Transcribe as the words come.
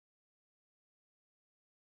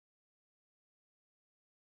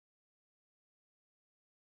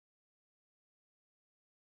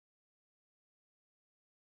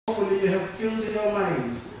Hopefully you have filled your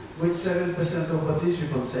mind with 7% of what these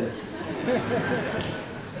people say.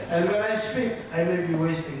 And when I speak, I may be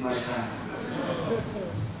wasting my time.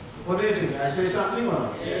 What do you think? I say something or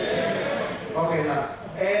not? Yes. Okay, now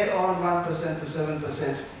add on 1% to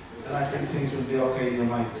 7%, and I think things will be okay in your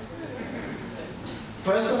mind.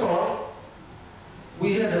 First of all,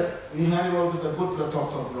 we had the good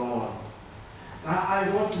talk long. Now I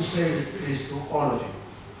want to say this to all of you.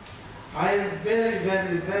 I am very,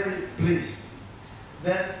 very, very pleased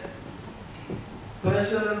that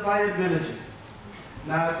personal viability,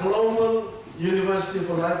 now Global University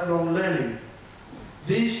for Lifelong Learning,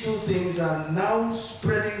 these two things are now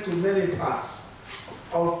spreading to many parts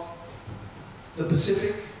of the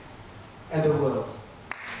Pacific and the world.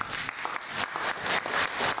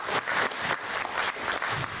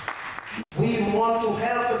 We want to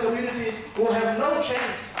help the communities who have no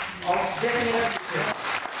chance of getting educated.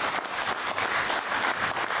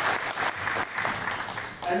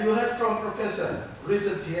 And you heard from Professor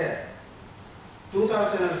Richard Thier,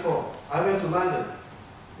 2004, I went to London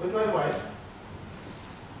with my wife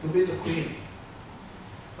to meet the Queen.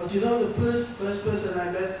 But you know, the first person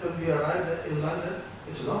I met when we arrived in London,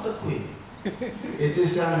 it's not the Queen. It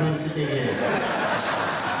is someone sitting here.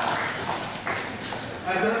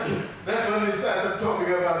 And that's when we started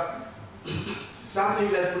talking about something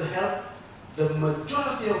that would help the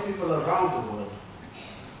majority of people around the world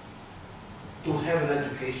to have an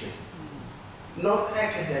education. Not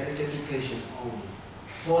academic education only.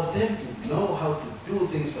 For them to know how to do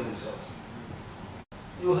things for themselves.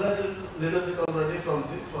 You heard a little bit already from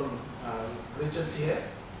Richard Thier.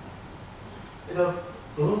 You know,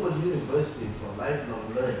 Global University for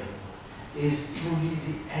Lifelong Learning is truly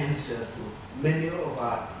the answer to many of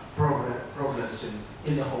our problems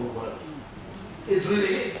in the whole world. It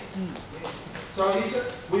really is. So he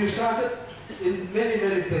said, we've started in many,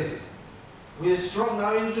 many places. We are strong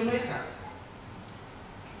now in Jamaica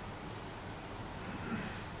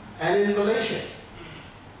and in Malaysia.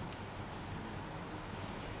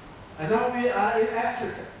 And now we are in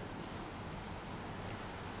Africa.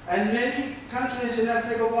 And many countries in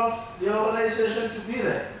Africa want the organization to be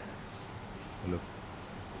there. Hello.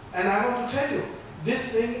 And I want to tell you,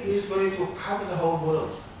 this thing is going to cover the whole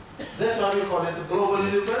world. That's why we call it the Global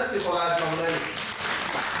University for Lifelong Learning.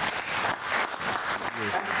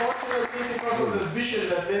 Unfortunately, because of the vision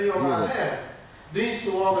that many of us have, these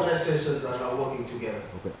two organizations are now working together.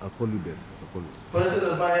 Okay, I'll call you then.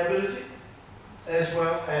 Personal viability as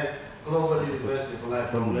well as Global University for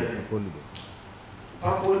Lifelong Learning.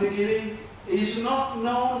 Papua New Guinea is not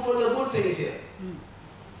known for the good things here.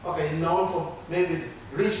 Okay, known for maybe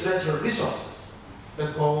rich natural resources, the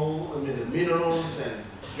gold, the minerals and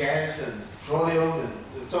gas and petroleum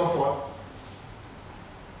and so forth,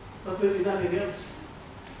 but maybe nothing else.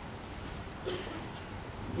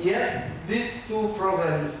 Yet these two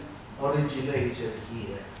programs originated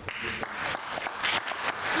here.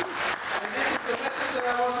 And this is the message that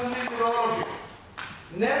I want to leave with all of you.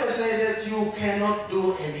 Never say that you cannot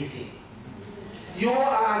do anything. You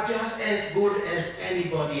are just as good as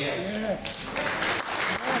anybody else. Yes.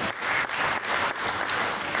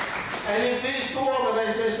 And if these two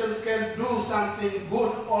organizations can do something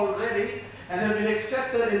good already and have been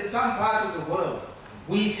accepted in some part of the world,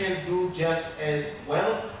 we can do just as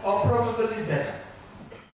well or probably better.